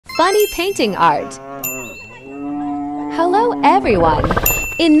funny painting art. Hello everyone!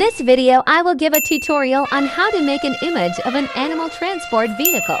 In this video, I will give a tutorial on how to make an image of an animal transport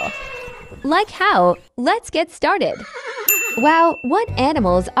vehicle. Like how? Let's get started. Wow, what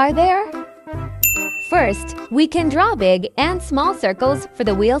animals are there? First, we can draw big and small circles for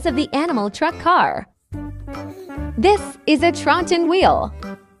the wheels of the animal truck car. This is a truncheon wheel.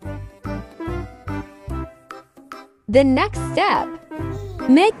 The next step,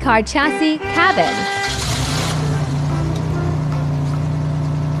 make car chassis cabin.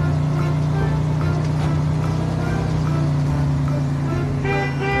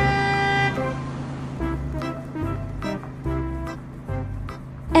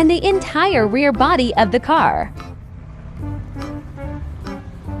 And the entire rear body of the car.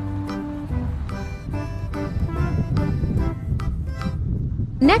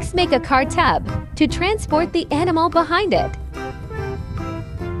 Next, make a car tub to transport the animal behind it.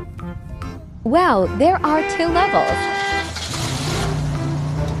 Wow, there are 2 levels.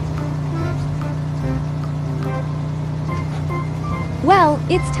 Well,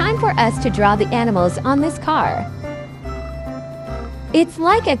 it's time for us to draw the animals on this car. It's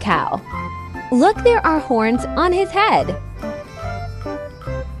like a cow. Look, there are horns on his head.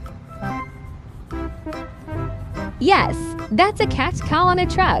 Yes, that's a catch cow on a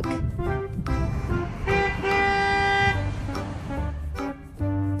truck.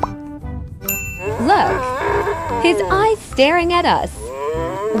 Look, his eyes staring at us.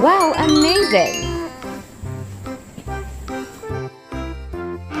 Wow, amazing!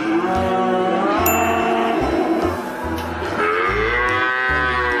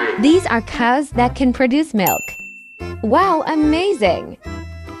 These are cows that can produce milk. Wow, amazing!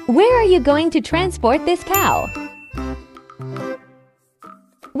 Where are you going to transport this cow?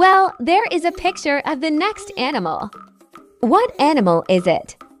 Well, there is a picture of the next animal. What animal is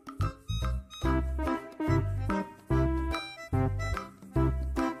it?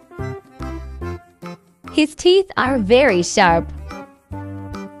 His teeth are very sharp.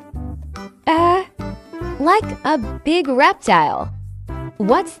 Like a big reptile.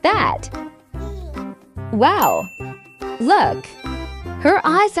 What's that? Wow! Look! Her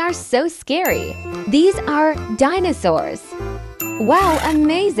eyes are so scary. These are dinosaurs. Wow,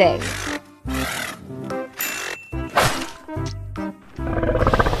 amazing!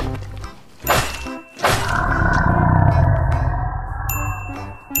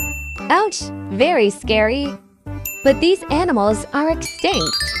 Ouch! Very scary. But these animals are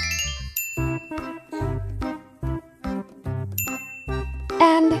extinct.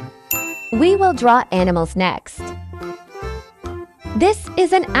 And we will draw animals next. This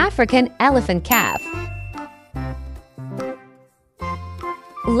is an African elephant calf.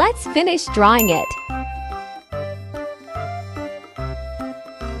 Let's finish drawing it.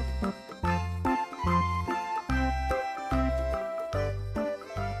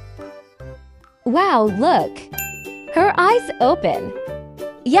 Wow, look! Her eyes open.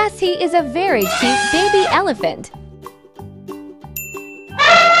 Yes, he is a very cute baby elephant.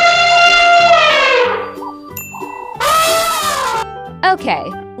 Okay,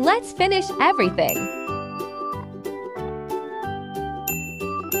 let's finish everything.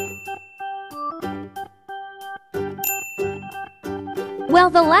 Well,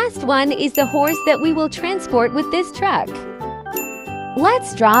 the last one is the horse that we will transport with this truck.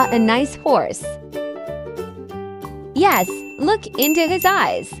 Let's draw a nice horse. Yes, look into his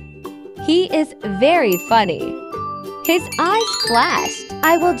eyes. He is very funny. His eyes flashed.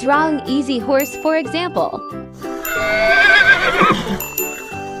 I will draw an easy horse, for example.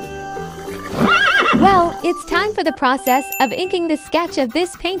 Well, it's time for the process of inking the sketch of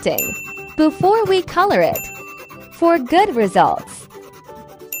this painting before we color it for good results.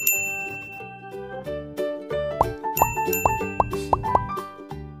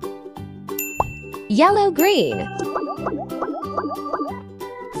 Yellow-green.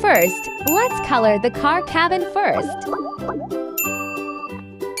 First, let's color the car cabin first.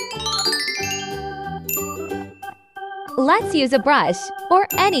 Let's use a brush or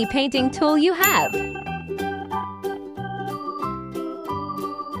any painting tool you have.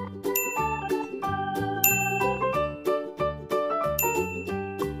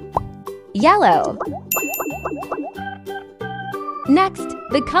 Yellow. Next,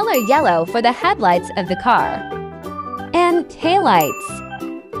 the color yellow for the headlights of the car. And taillights.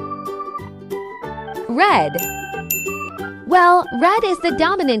 Red. Well, red is the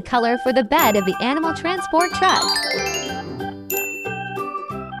dominant color for the bed of the animal transport truck.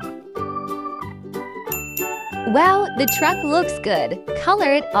 Wow, the truck looks good.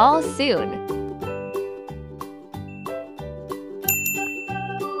 Color it all soon.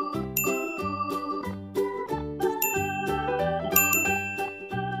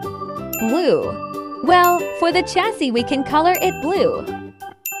 blue. Well, for the chassis we can color it blue.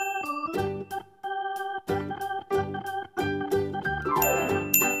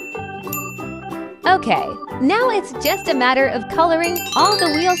 Okay, now it's just a matter of coloring all the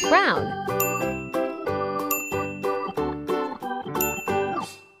wheels brown.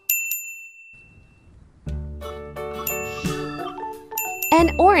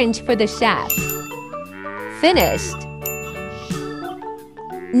 And orange for the shaft. Finished!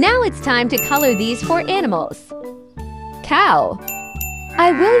 Now it's time to color these four animals. Cow.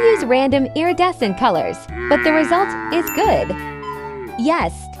 I will use random iridescent colors, but the result is good.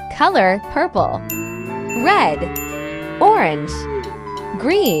 Yes, color purple, red, orange,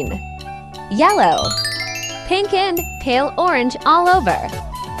 green, yellow, pink and pale orange all over.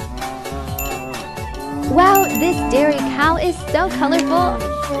 Wow, this dairy cow is so colorful.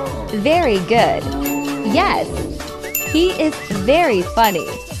 Very good. Yes, he is very funny.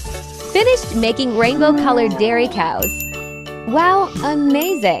 Finished making rainbow-colored dairy cows. Wow,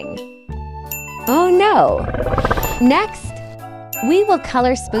 amazing. Oh no. Next, we will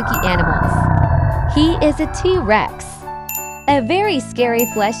color spooky animals. He is a T-Rex, a very scary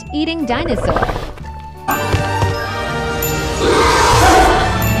flesh-eating dinosaur.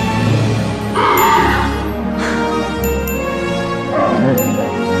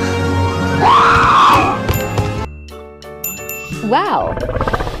 Wow,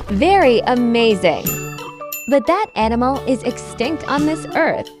 very amazing. But that animal is extinct on this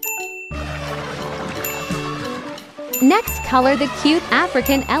earth. Next, color the cute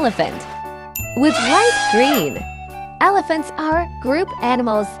African elephant with light green. Elephants are group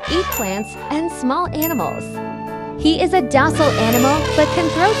animals, eat plants and small animals. He is a docile animal but can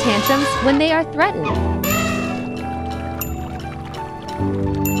throw tantrums when they are threatened.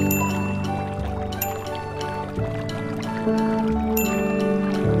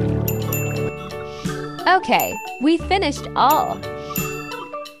 Okay, we finished all.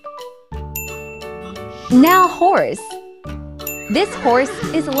 Now horse. This horse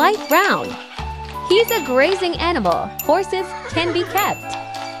is light brown. He's a grazing animal. Horses can be kept,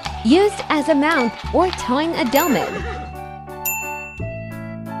 used as a mount or towing a dolmen.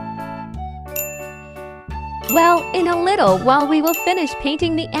 Well, in a little while we will finish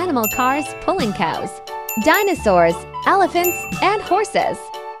painting the animal cars pulling cows, dinosaurs, elephants, and horses.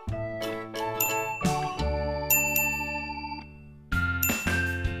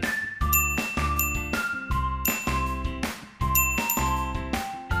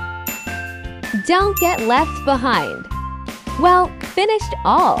 Don't get left behind. Well, finished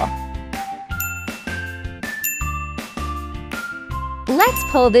all. Let's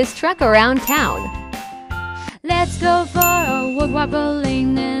pull this truck around town. Let's go for a walk,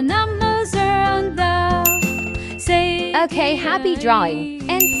 wobbling and numbers around the say. Okay, happy drawing,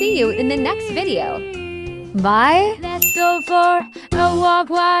 and see you in the next video. Bye. Let's go for a walk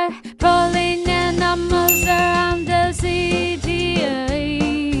while rolling.